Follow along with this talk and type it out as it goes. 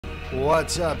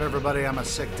What's up, everybody? I'm a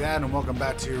sick dad, and welcome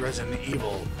back to Resident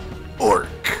Evil ORC.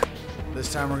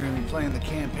 This time we're going to be playing the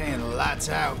campaign Lights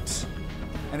Out.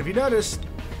 And if you noticed,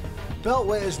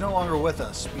 Beltway is no longer with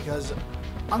us because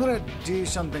I'm going to do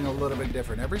something a little bit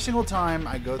different. Every single time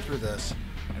I go through this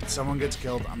and someone gets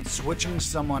killed, I'm switching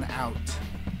someone out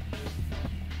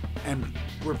and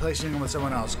replacing them with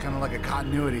someone else, kind of like a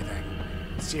continuity thing.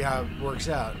 See how it works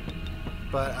out.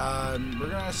 But we're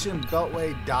going to assume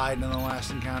Beltway died in the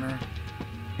last encounter.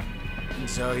 And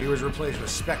so he was replaced with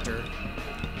Spectre.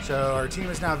 So our team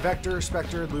is now Vector,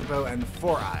 Spectre, Lupo, and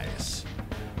Four Eyes.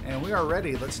 And we are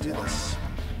ready. Let's do this.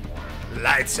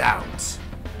 Lights out.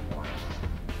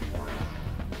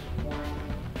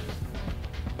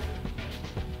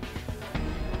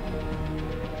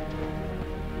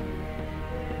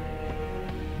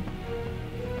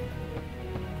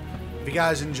 If you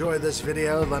guys enjoy this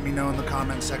video, let me know in the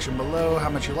comments section below how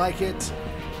much you like it.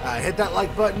 Hit that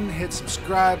like button, hit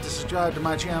subscribe to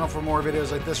my channel for more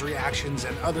videos like this, reactions,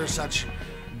 and other such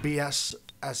BS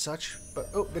as such. But,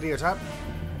 oh, video time.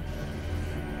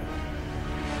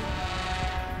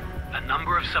 A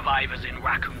number of survivors in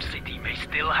Raccoon City may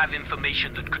still have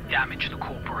information that could damage the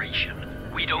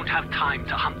corporation. We don't have time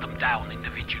to hunt them down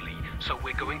individually, so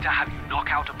we're going to have you knock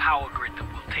out a power grid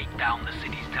that will take down the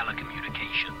city's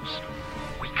telecommunications.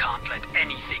 We can't let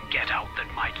anything get out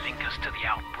that might link us to the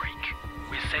outbreak.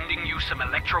 We're sending you some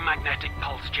electromagnetic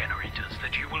pulse generators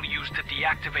that you will use to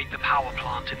deactivate the power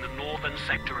plant in the northern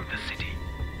sector of the city.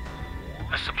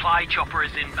 A supply chopper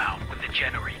is inbound with the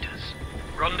generators.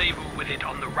 Rendezvous with it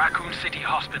on the Raccoon City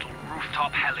Hospital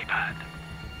rooftop helipad.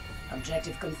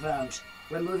 Objective confirmed.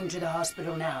 We're moving to the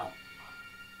hospital now.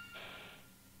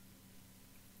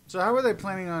 So how are they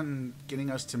planning on getting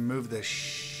us to move this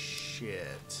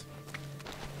shit?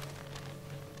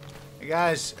 Hey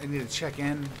guys, I need to check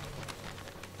in.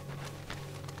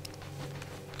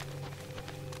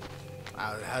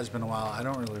 Wow, it has been a while. I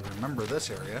don't really remember this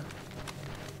area.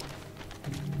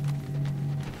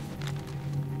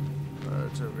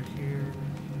 It's over here.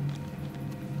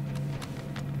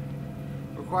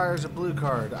 Requires a blue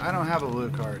card. I don't have a blue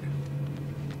card.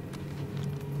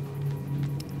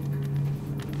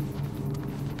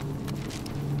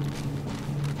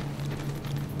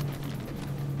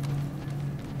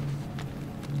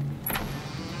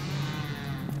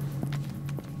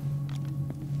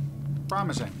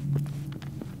 Promising.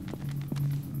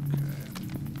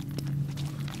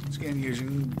 Okay.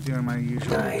 Doing my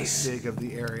usual dig of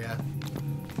the area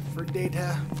for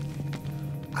data.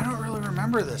 I don't really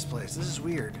remember this place. This is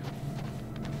weird.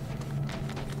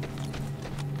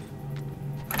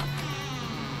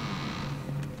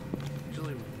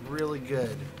 Usually really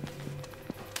good.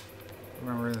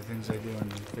 Remember the things I do in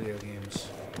video games.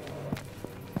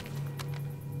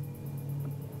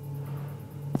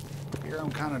 Here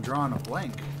I'm kind of drawing a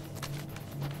blank.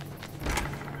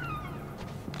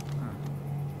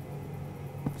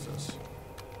 What's this?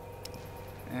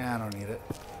 I don't need it.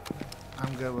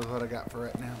 I'm good with what I got for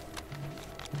right now.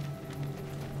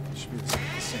 It should be the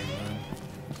same room.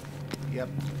 Yep.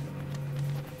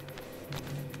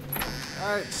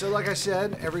 Alright, so like I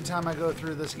said, every time I go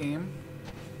through this game,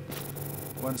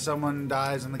 when someone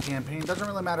dies in the campaign, doesn't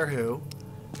really matter who,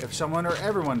 if someone or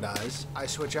everyone dies, I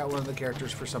switch out one of the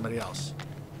characters for somebody else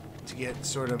to get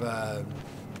sort of a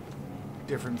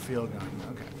different feel going.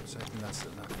 Okay, so I think that's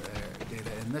enough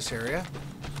data in this area.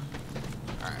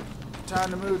 Alright, time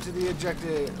to move to the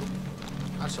objective.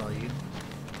 I saw you.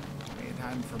 Okay,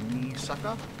 time for me,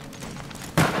 sucker.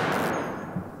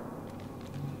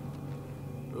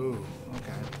 Ooh,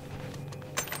 okay.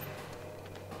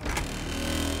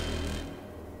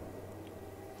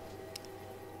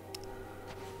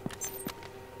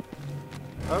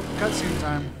 Oh, cutscene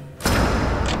time.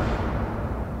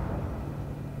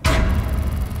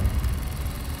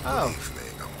 Oh.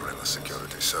 Evening, Umbrella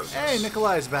Security Service. Hey,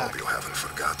 Nikolai's back. Hope you haven't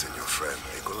forgotten your friend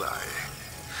Nikolai.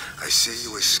 I see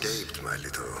you escaped, my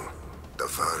little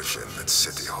diversion at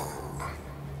City Hall.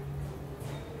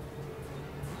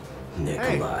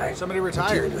 Nikolai. Hey, somebody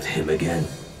retired. Dealing with him again.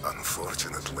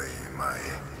 Unfortunately, my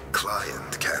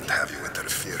client can't have you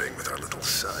interfering with our little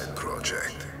side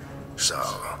project. So,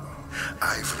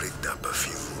 I've rigged up a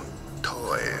few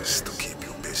toys to keep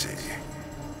you busy.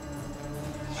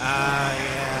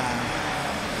 Yeah.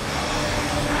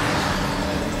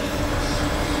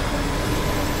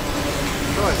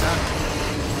 Toys, huh?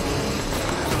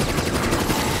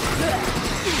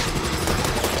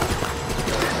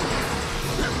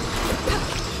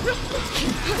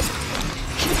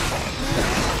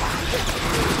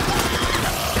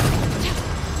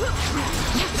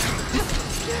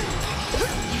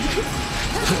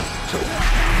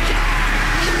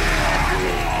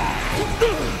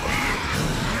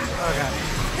 Okay.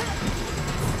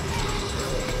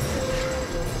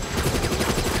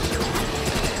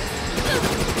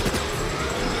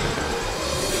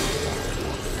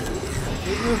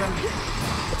 Keep moving.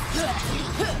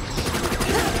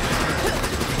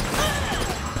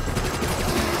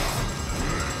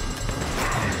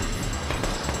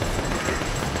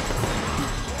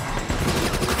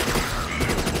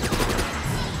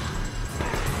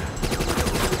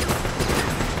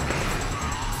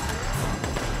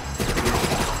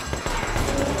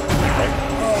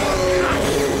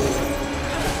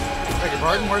 Beg your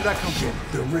pardon, where'd that come from?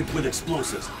 They're rigged with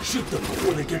explosives. Shoot them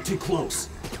before they get too close.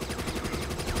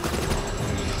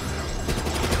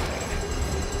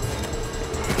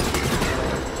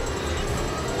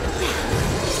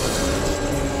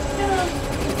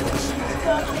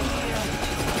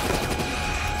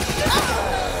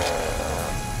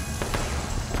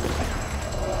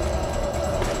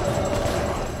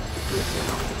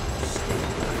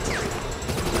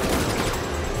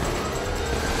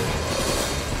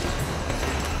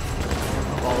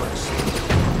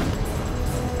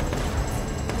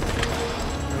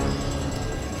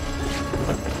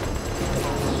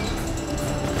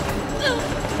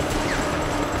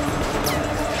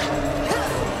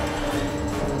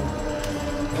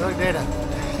 Data.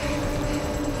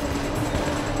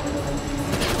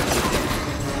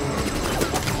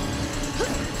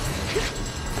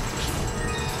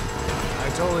 I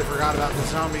totally forgot about the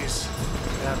zombies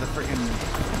that have the freaking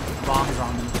bombs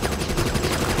on them.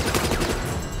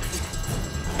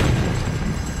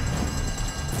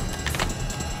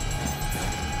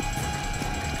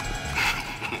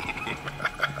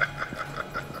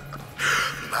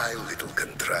 My little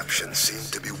contraption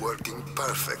seemed to be working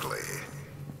perfectly.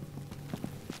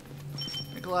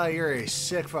 Nikolai, you're a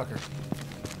sick fucker.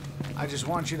 I just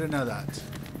want you to know that.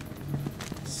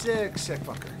 Sick, sick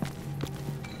fucker.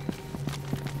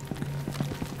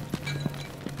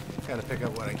 Gotta pick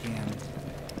up what I can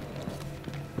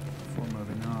before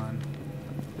moving on.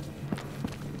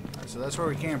 Alright, so that's where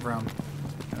we came from.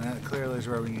 And that clearly is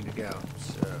where we need to go.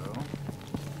 So,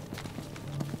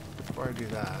 before I do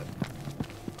that,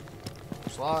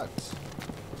 it's locked.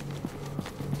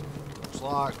 It's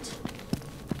locked.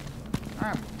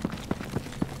 Alright.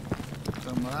 So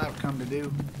what I've come to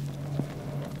do.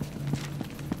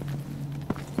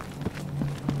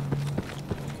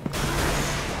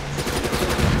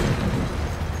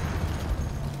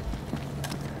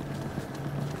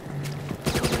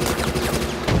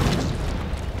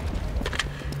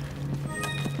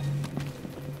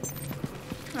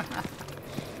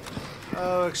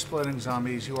 Oh, exploding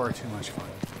zombies, you are too much fun.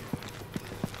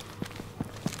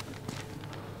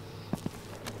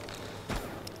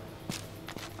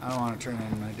 I don't want to turn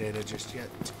in my data just yet.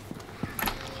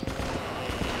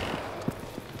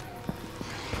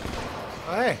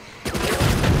 Oh, hey.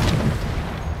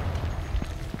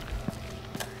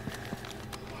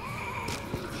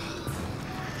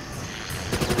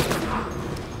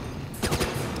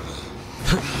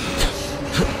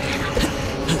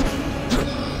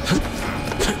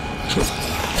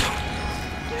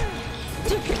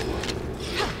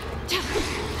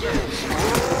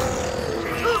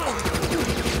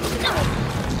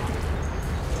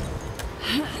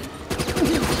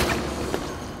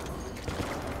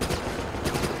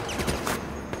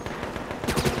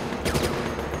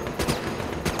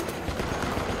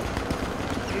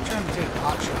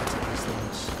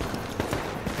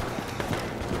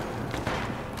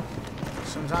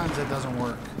 Sometimes it doesn't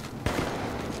work.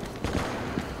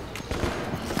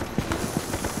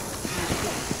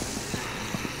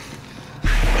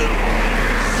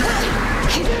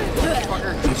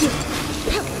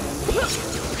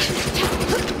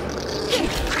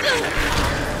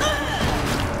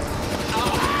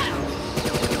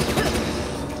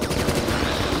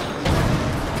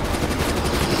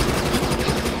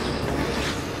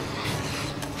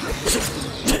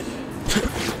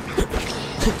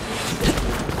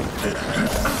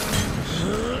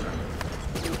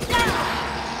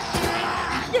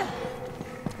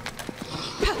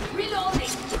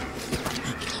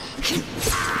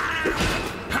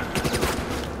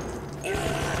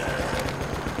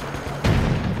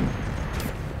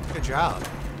 Good job.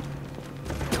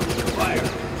 Fire.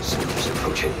 Soldiers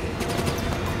approaching.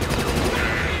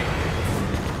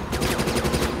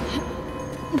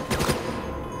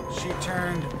 She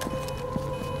turned.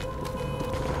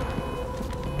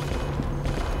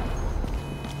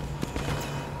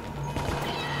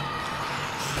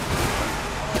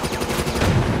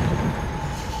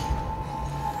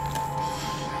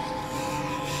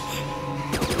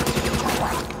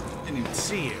 Didn't even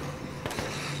see you.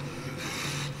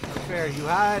 fair. You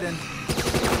hiding.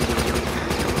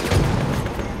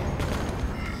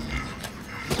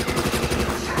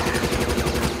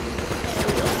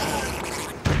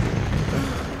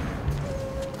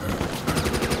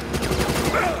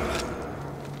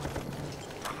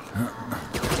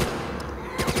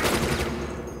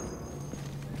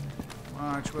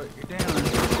 Watch what you're doing.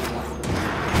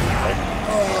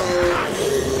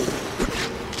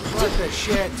 What the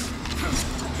shit?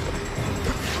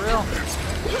 For real?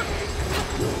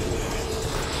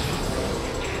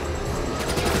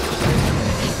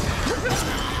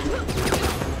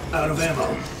 Out of ammo.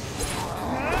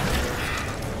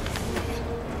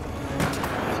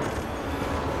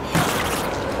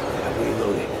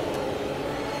 Reloading.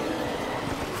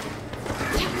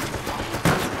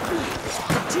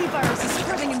 The T-virus is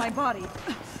spreading in my body.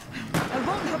 I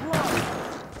won't have long.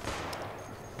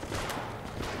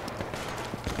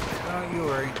 Don't you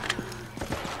worry.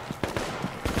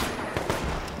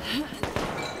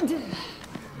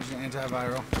 There's an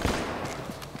antiviral.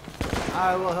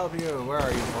 I will help you. Where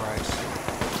are you, Four Eyes?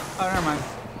 Oh, never mind.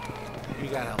 You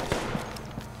got help.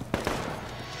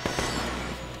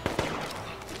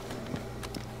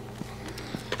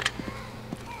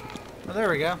 Oh, there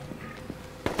we go.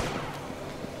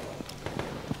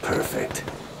 Perfect.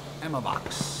 Ammo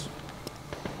box.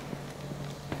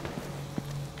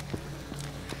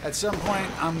 At some point,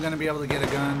 I'm going to be able to get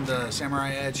a gun, the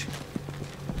Samurai Edge.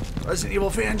 Resident Evil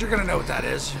fans, you're going to know what that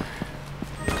is.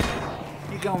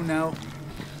 You gonna know.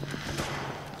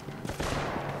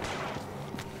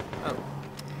 Oh.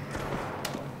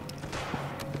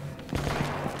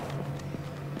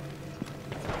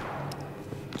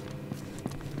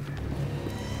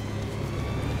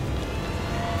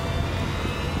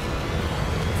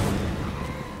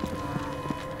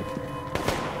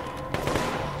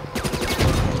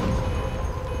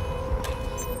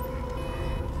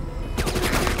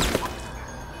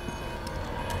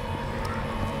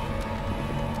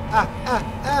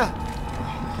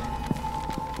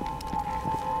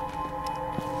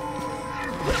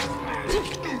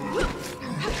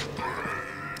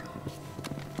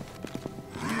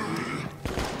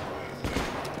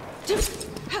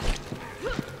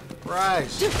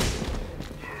 Rise.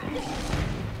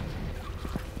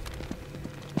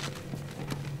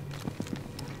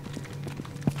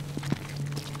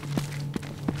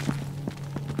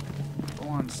 Go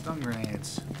on, stun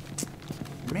grenades.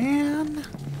 Man.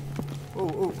 Ooh,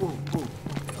 ooh, ooh, ooh.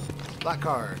 Black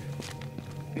card.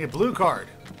 Need a blue card.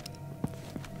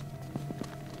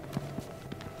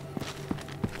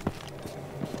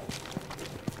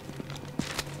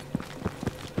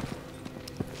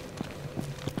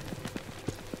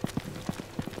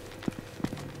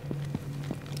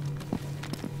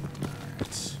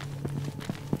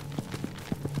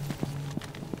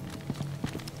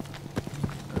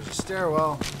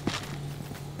 Stairwell.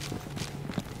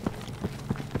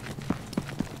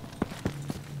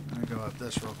 I'm gonna go up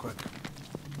this real quick.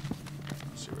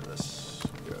 Let's see where this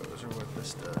goes or what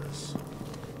this does.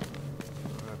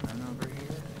 Weapon over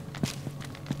here.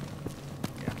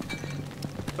 Yeah.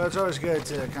 But it's always good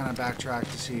to kind of backtrack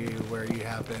to see where you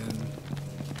have been.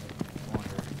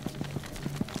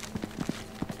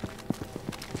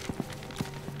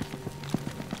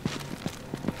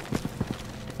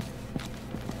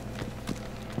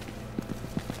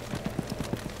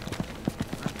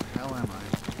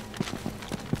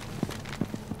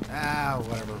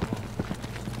 Whatever.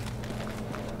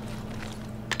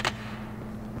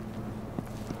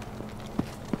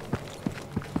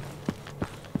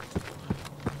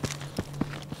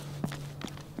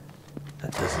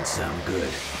 That doesn't sound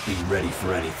good. Be ready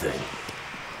for anything.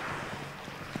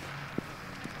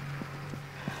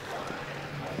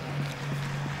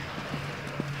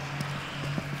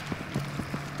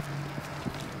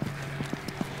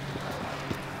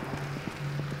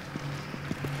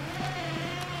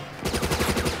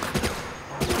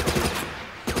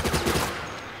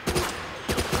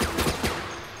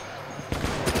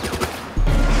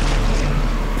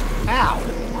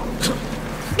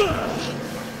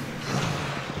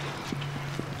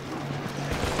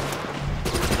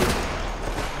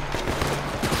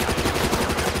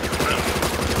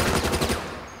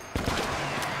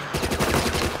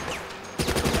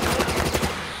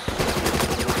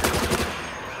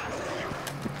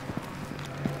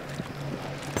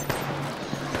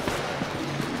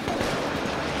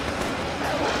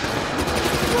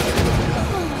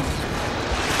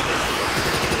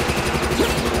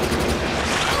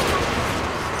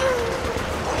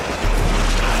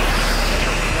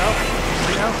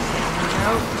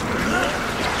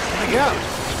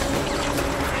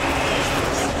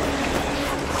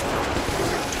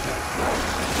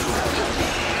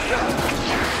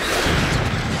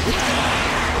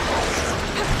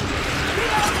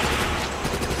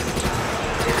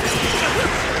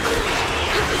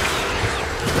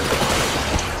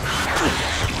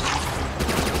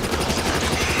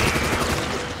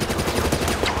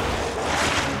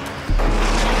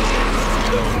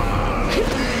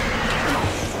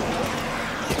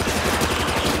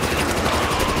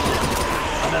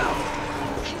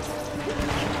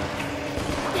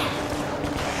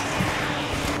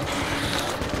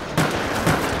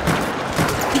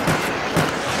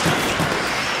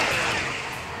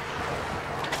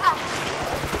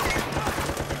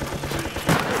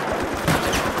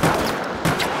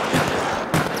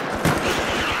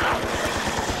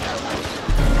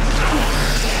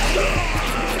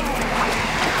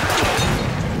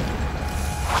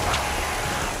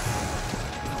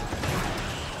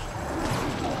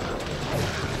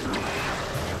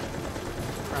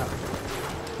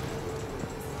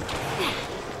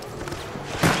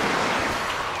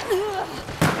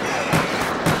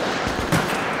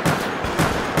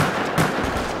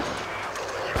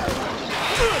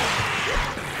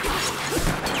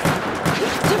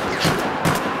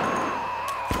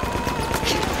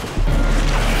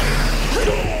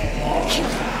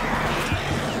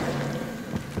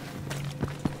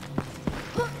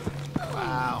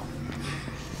 Wow.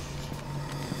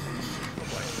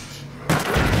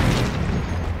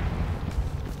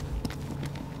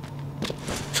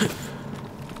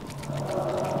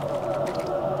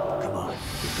 Come on,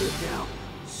 you're good now.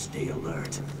 Stay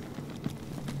alert.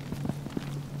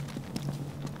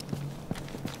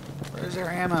 Where's their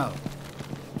ammo?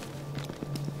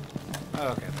 Oh,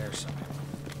 okay, there's some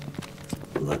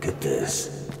ammo. Look at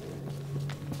this.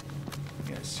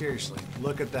 Yeah, seriously,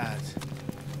 look at that.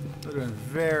 Would have been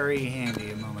very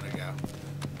handy a moment ago.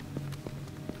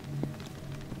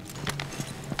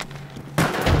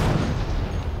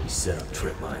 He set up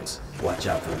trip mines. Watch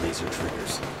out for laser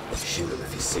triggers. Shoot them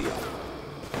if you see them.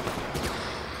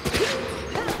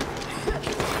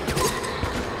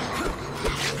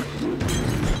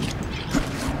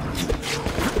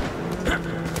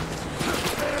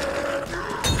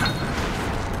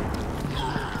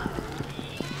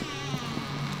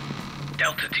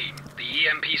 Delta team, the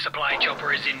EMP supply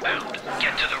chopper is inbound.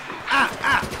 Get to the roof.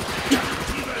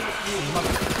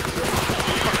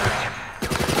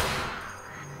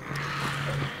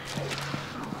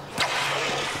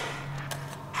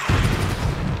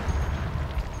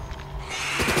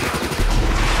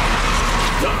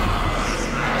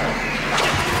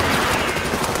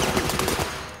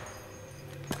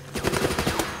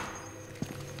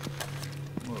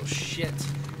 Oh, shit.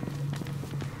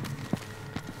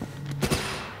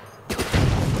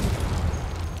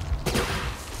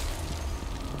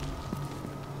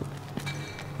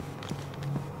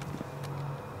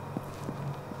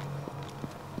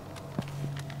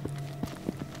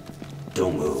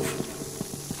 Don't move.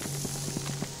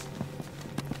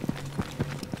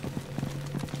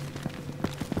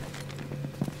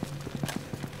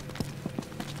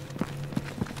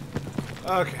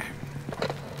 Okay. I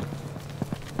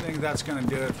think that's going to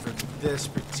do it for this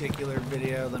particular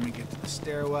video. Let me get to the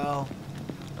stairwell.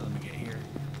 Or let me get here.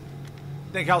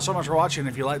 Thank you all so much for watching.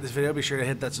 If you like this video, be sure to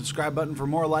hit that subscribe button for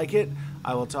more like it.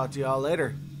 I will talk to you all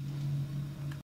later.